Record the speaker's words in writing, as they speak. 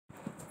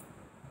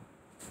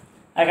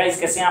Guys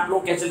कैसे हैं आप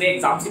लोग, कैसे चल रही है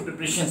एग्जाम्स की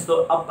प्रिपरेशंस। तो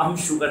अब हम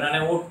शुरू करने वाले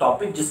हैं वो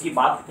टॉपिक जिसकी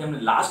बात की थी हमने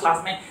लास्ट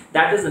क्लास में,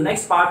 that is the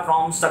next part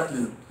from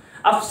structuralism.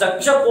 अब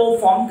स्ट्रक्चर को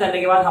फॉर्म करने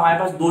के बाद हमारे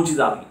पास दो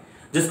चीजें आ गई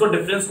जिसको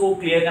डिफरेंस को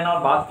क्लियर करना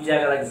और बात की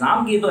जाए अगर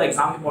एग्जाम की, तो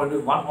एग्जाम के point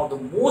of one of the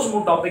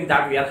most topic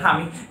that we are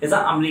having is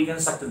American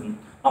structuralism.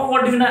 Now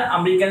what is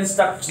American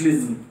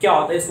structuralism? क्या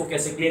होता है, इसको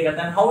कैसे क्लियर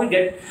करते हैं, how we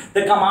get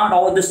the command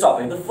over this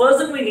topic. The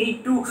first thing we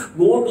need to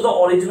go to the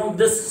origin of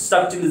this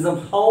structuralism.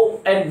 How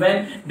and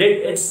when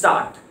did it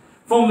start?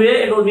 From where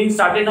it was being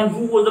started and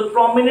who was the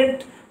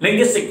prominent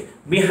linguistic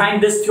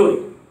behind this theory?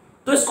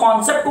 तो इस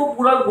concept को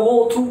पूरा go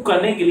through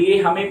करने के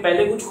लिए हमें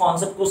पहले कुछ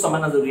कॉन्सेप्ट को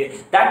समझना जरूरी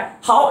है,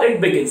 that how it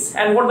begins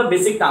and what are the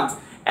basic terms.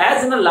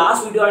 As in the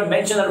last video I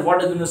mentioned that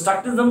what is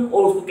structuralism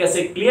और उसको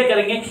कैसे क्लियर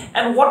करेंगे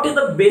and what is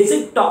the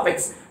basic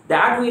topics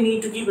that we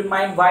need to keep in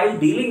mind while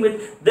dealing with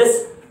this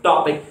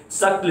topic,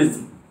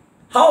 structuralism.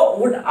 How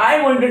would I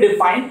going to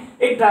define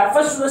it?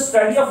 Refers to the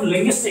study of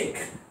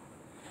linguistics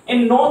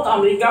in North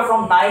America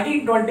from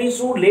 1920s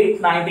to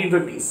late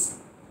 1950s.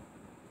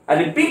 I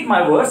repeat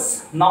my words.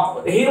 Now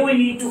here we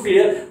need to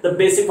clear the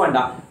basic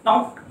funda. Now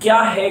क्या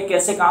है,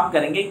 कैसे काम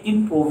करेंगे,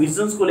 किन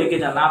provisions को लेके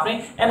जाना आपने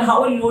and how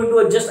are you going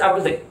to adjust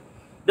everything.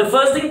 The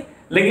first thing,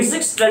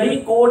 linguistic study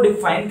को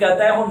डिफाइन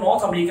करता है और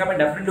नॉर्थ अमेरिका में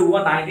डेफिनेटली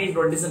हुआ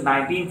 1920 से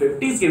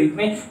 1950s के बीच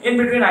में, in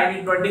between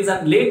 1920s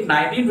and let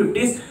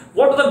 1950s.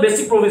 What are the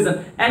basic provision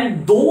and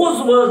those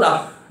were the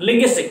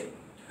linguistic,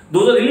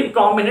 those are really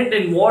prominent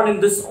involved in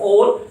this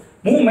whole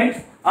movement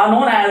are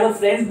known as the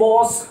French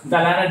boss,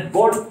 the land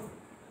board,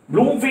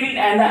 Bloomfield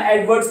and the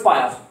Edward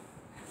spire.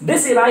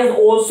 This era is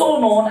also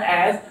known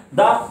as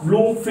the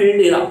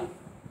Bloomfield era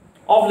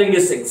of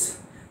linguistics.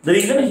 The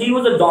reason he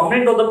was the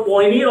dominant और the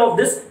Pioneer of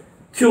this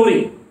theory.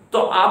 तो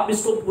आप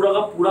इसको पूरा का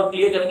पूरा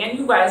clear करेंगे and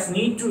you guys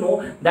need to know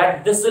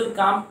that this will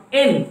come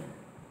in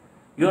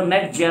your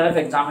net JRF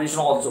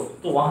examination also.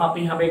 तो वहां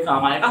पे हमें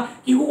काम आएगा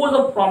कि who was the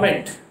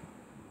prominent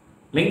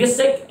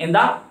linguistic in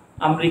the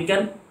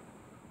American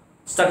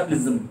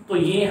structuralism. तो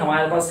ये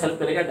हमारे पास हेल्प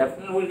करेगा,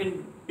 definitely we can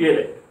clear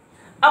it.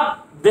 अब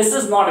this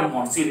is not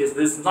important, serious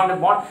this is not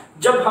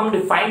important. जब हम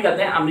डिफाइन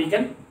करते हैं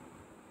अमेरिकन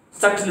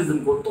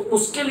स्ट्रक्चरलिज्म को, तो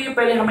उसके लिए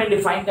पहले हमें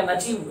डिफाइन करना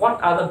चाहिए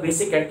what are the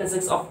basic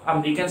characteristics of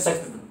American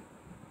structuralism.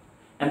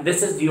 And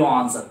this is your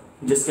answer,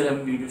 जिसके लिए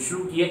हमने वीडियो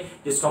शुरू किए,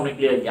 जिसको हमने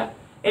क्लियर किया.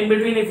 In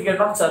between, if you have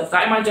not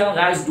subscribed my channel,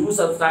 guys, do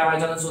subscribe my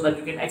channel so that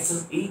you can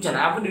access each and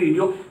every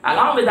video.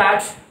 Along with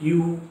that,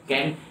 you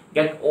can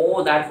get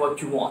all that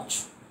what you want.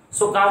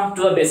 So come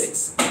to the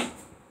basics.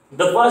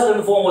 The first and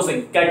the foremost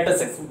thing,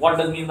 characteristics. What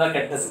does mean by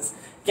characteristics?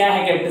 क्या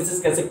है characteristics?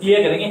 कैसे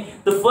clear करेंगे?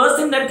 The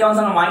first thing that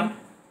comes on our mind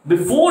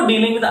before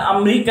dealing with the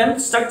American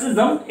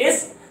structuralism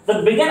is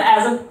that began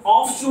as an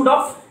offshoot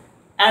of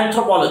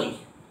anthropology.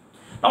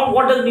 Now,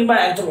 what does it mean by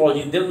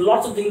anthropology? There are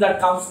lots of things that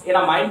comes in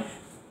our mind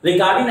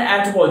regarding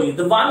anthropology.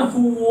 The one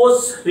who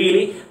was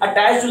really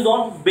attached to the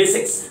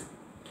basics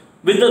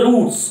with the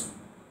roots.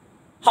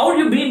 How do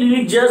you be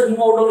really just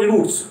move out of the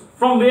roots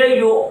from where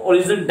your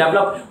origin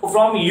developed or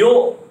from your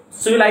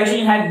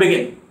civilization had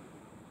begun?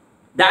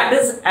 That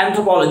is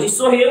anthropology.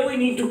 So here we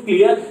need to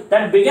clear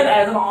that began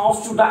as an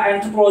offshoot of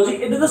anthropology.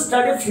 It is the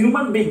study of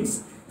human beings,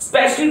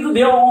 especially to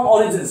their own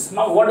origins.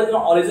 Now, what is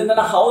the origin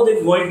and how they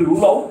are going to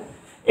rule out?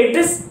 It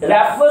is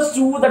refers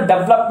to the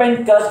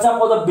development, custom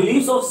or the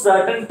beliefs of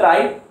certain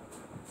tribe,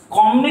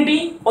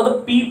 community or the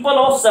people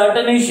of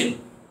certain nation.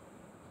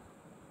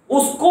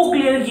 उसको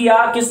clear किया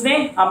किसने?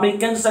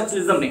 American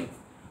structuralism ने.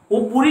 वो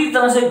पूरी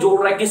तरह से जोड़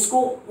रहा है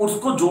किसको?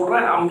 उसको जोड़ रहा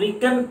है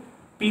American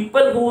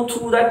people go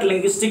through that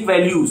linguistic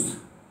values.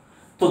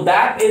 So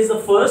that is the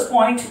first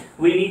point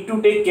we need to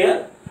take care.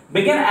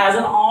 Begin as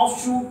an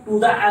offshoot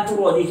to the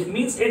anthropology. It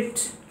means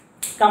it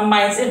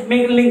combines, it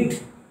makes linked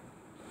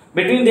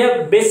between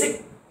their basic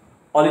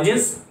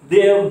origins,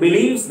 their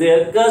beliefs,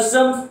 their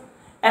customs,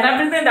 and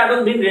everything that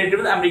was being related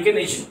to the American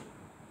nation.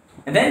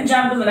 And then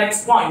jump to the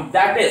next point,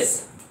 that is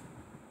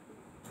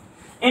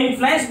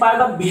influenced by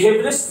the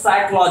behaviorist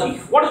psychology.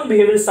 What is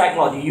behaviorist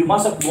psychology? You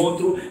must have gone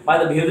through by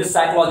the behaviorist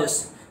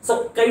psychologist.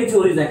 सब कई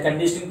theories हैं,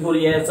 conditioning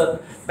theory है, सब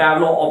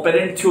पैवलो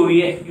operand theory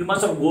है. You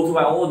must have go through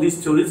bye all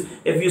this theories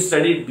if you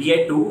studied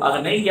BEd 2.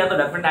 अगर नहीं किया तो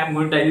definitely I am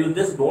going to tell you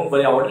this, don't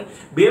worry about it.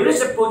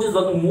 Behaviourist approach is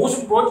one of the most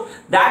approach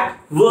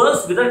that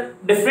works with the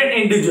different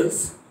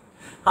individuals,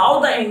 how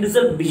the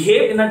individual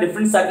behave in the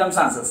different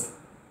circumstances.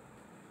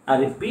 I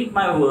repeat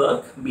my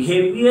work,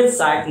 behaviour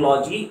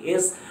psychology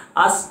is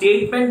a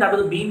statement that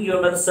was being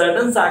given by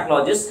certain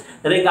psychologists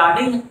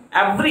regarding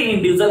every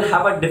individual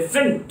have a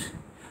different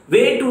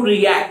way to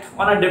react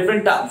on a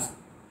different terms.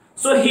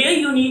 So here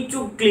you need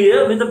to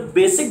clear with the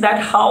basic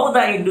that how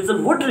the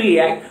individual would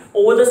react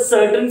over the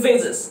certain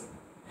phases.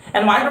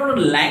 And while talking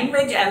about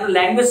language and the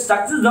language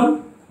structuralism,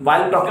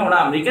 while talking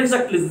about American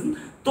structuralism,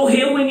 so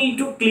here we need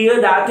to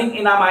clear that thing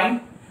in our mind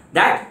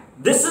that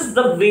this is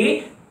the way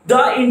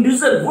the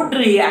individual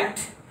would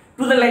react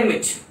to the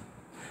language.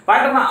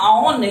 But in our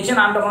own nation,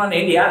 I'm talking about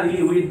India,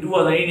 really we do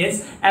other Indians,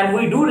 and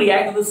we do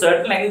react to the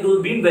certain language those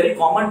being very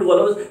common to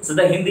all of us, so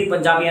the Hindi,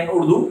 Punjabi and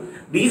Urdu.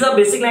 These are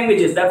basic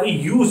languages that we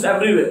use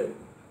everywhere.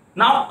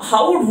 Now,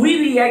 how would we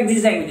react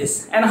these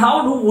languages and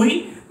how do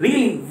we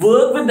really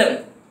work with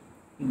them?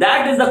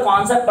 That is the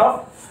concept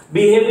of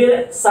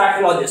behavior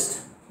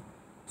psychologist.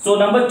 So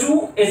number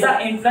 2 is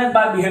the influence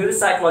by behavior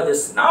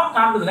psychologist. Now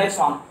come to the next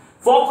one.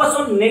 Focus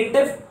on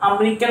Native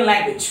American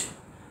language,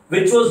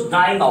 which was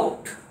dying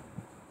out.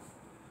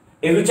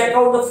 If you check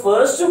out the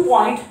first 2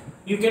 points,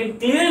 you can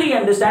clearly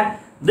understand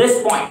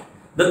this point.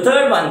 The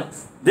third one,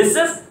 this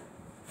is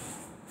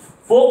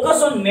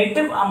focus on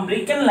Native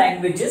American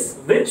languages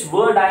which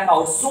were dying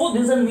out. So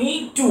there is a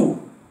need to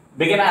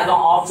begin as an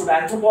offshoot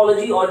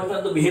anthropology or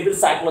even the behavioral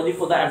psychology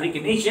for the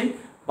African nation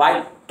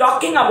while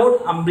talking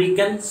about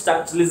American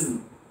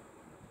structuralism.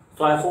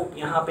 So I hope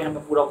यहाँ पे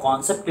हमें पूरा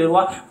concept clear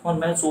हुआ और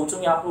मैं सोच रहा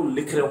हूँ आप लोग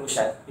लिख रहे होंगे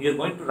शायद. You are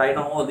going to write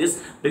down all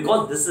this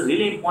because this is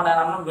really important and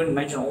I'm not going to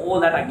mention all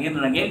that again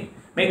and again.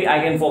 Maybe I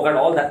can forget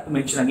all that to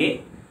mention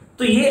again.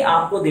 तो ये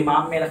आपको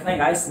दिमाग में रखना है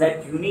guys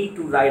that you need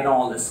to write down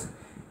all this.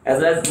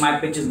 As well as my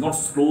pitch is not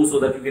slow so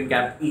that you can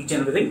get each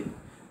and everything.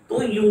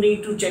 So you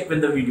need to check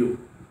with the video.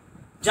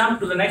 Jump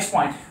to the next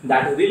point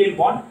that is really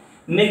important.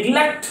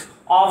 Neglect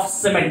of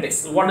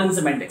semantics. What is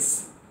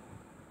semantics?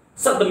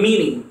 So the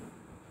meaning.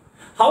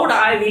 How would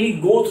I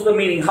really go through the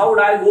meaning? How would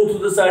I go through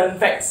the certain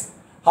facts?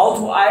 How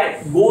do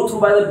I go through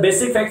by the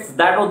basic facts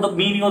that of the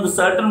meaning of the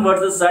certain words,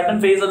 the certain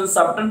phase or the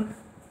certain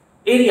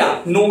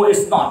area? No,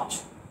 it's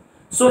not.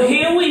 So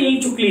here we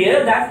need to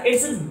clear that it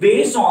is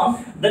based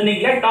on the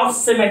neglect of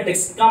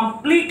semantics,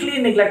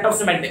 completely neglect of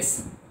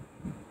semantics.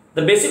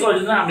 The basic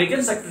origin of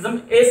American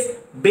structuralism is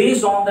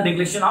based on the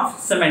neglection of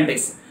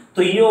semantics.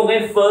 So here are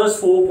the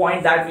first 4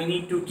 points that we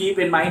need to keep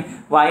in mind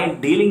while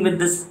dealing with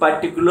this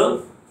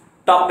particular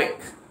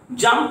topic.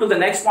 Jump to the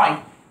next point.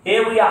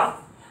 Here we are.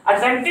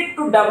 Attempted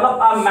to develop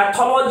a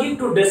methodology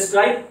to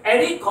describe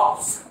any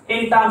corpse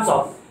in terms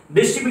of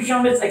distribution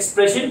of its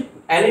expression,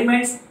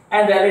 elements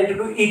and related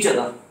to each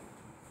other.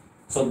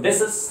 So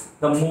this is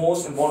the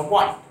most important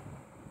point.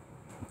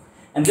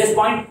 And this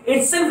point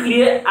itself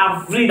clear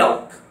every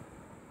doubt.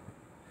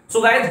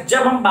 So guys,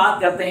 जब हम बात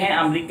करते हैं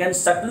American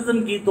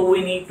structuralism की, तो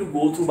we need to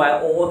go through by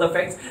all the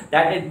facts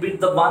that it be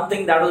the one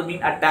thing that was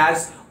being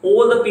attached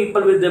all the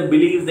people with their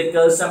beliefs, their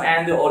custom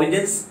and their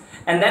origins.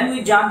 And then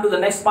we jump to the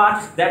next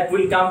part that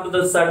will come to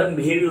the certain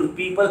behavioral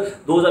people,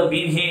 those have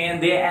been here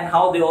and there and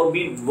how they all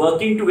been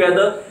working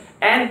together.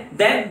 And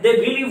then they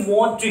really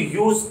want to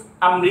use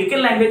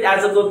American language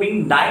as if they're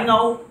being dying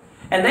out.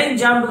 And then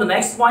jump to the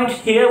next point.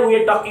 Here we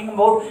are talking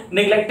about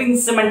neglecting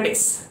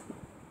semantics.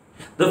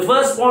 The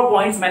first 4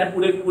 points मैंने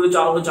पूरे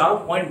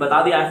चारों point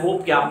बता दिया. I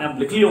hope कि आपने अब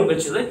लिख लिए होंगे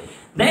अच्छे से.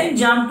 Then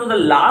jump to the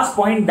last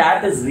point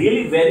that is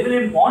really very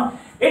very important.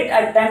 It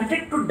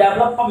attempted to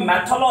develop a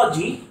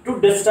methodology to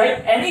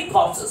describe any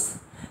corpses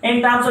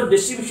in terms of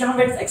distribution of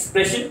its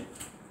expression,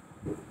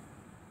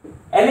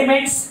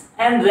 elements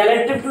and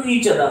relative to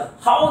each other.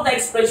 How the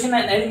expression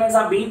and elements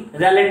are being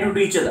relative to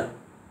each other.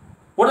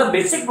 What are the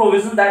basic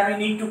provisions that we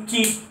need to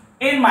keep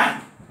in mind?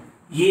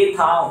 ये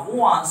था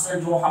वो answer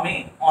जो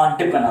हमें on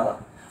tip करना था.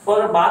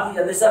 और बात की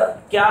जाती सर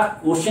क्या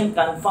क्वेश्चन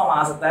कंफर्म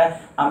आ सकता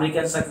है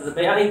अमेरिकन स्ट्रक्चरलिज्म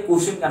पे? यार एक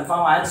क्वेश्चन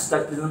कंफर्म आया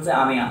स्ट्रक्चरलिज्म से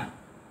आने आना.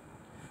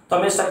 तो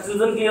हमें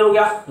स्ट्रक्चरलिज्म क्लियर हो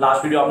गया.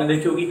 लास्ट वीडियो आपने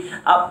देखी होगी.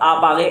 अब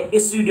आप आ गए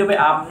इस वीडियो पे.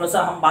 आप लोगों से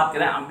हम बात कर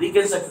रहे हैं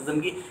अमेरिकन स्ट्रक्चरलिज्म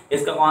की.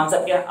 इसका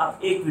कॉन्सेप्ट क्या है? अब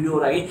एक वीडियो हो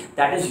रही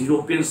दैट इज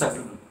यूरोपियन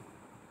स्ट्रक्चरलिज्म.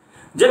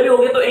 जब भी हो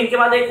गए तो इनके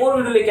बाद एक और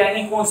वीडियो लेके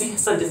आएंगे. कौन सी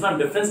सर? जिसमें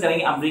डिफरेंस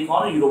करेंगे अमेरिकन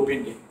और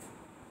यूरोपियन के.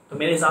 तो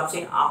मेरे हिसाब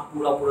से आप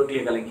पूरा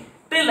क्लियर करेंगे.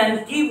 Till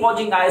then, keep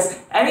watching guys.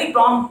 Any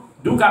problem,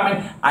 do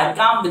comment. I'll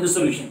come with the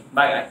solution.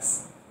 Bye guys.